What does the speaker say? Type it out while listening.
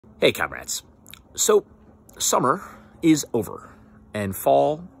Hey, comrades. So, summer is over and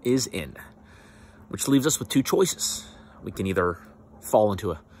fall is in, which leaves us with two choices. We can either fall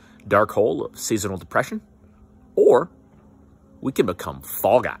into a dark hole of seasonal depression, or we can become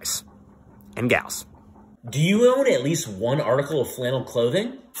fall guys and gals. Do you own at least one article of flannel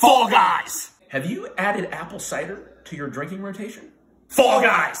clothing? Fall guys! Have you added apple cider to your drinking rotation? Fall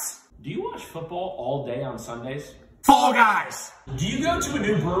guys! Do you watch football all day on Sundays? Fall guys! Do you go to a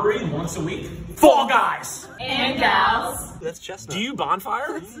new brewery once a week? Fall guys! And gals. That's chestnut. Do you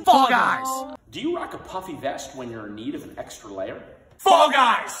bonfire? Fall guys! Do you rock a puffy vest when you're in need of an extra layer? Fall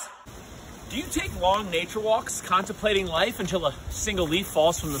guys! Do you take long nature walks contemplating life until a single leaf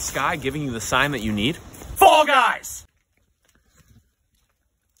falls from the sky, giving you the sign that you need? Fall guys!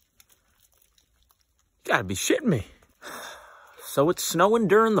 Gotta be shitting me. So it's snowing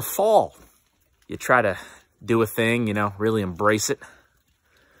during the fall. You try to do a thing, you know, really embrace it.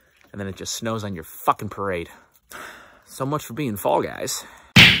 And then it just snows on your fucking parade. So much for being fall guys.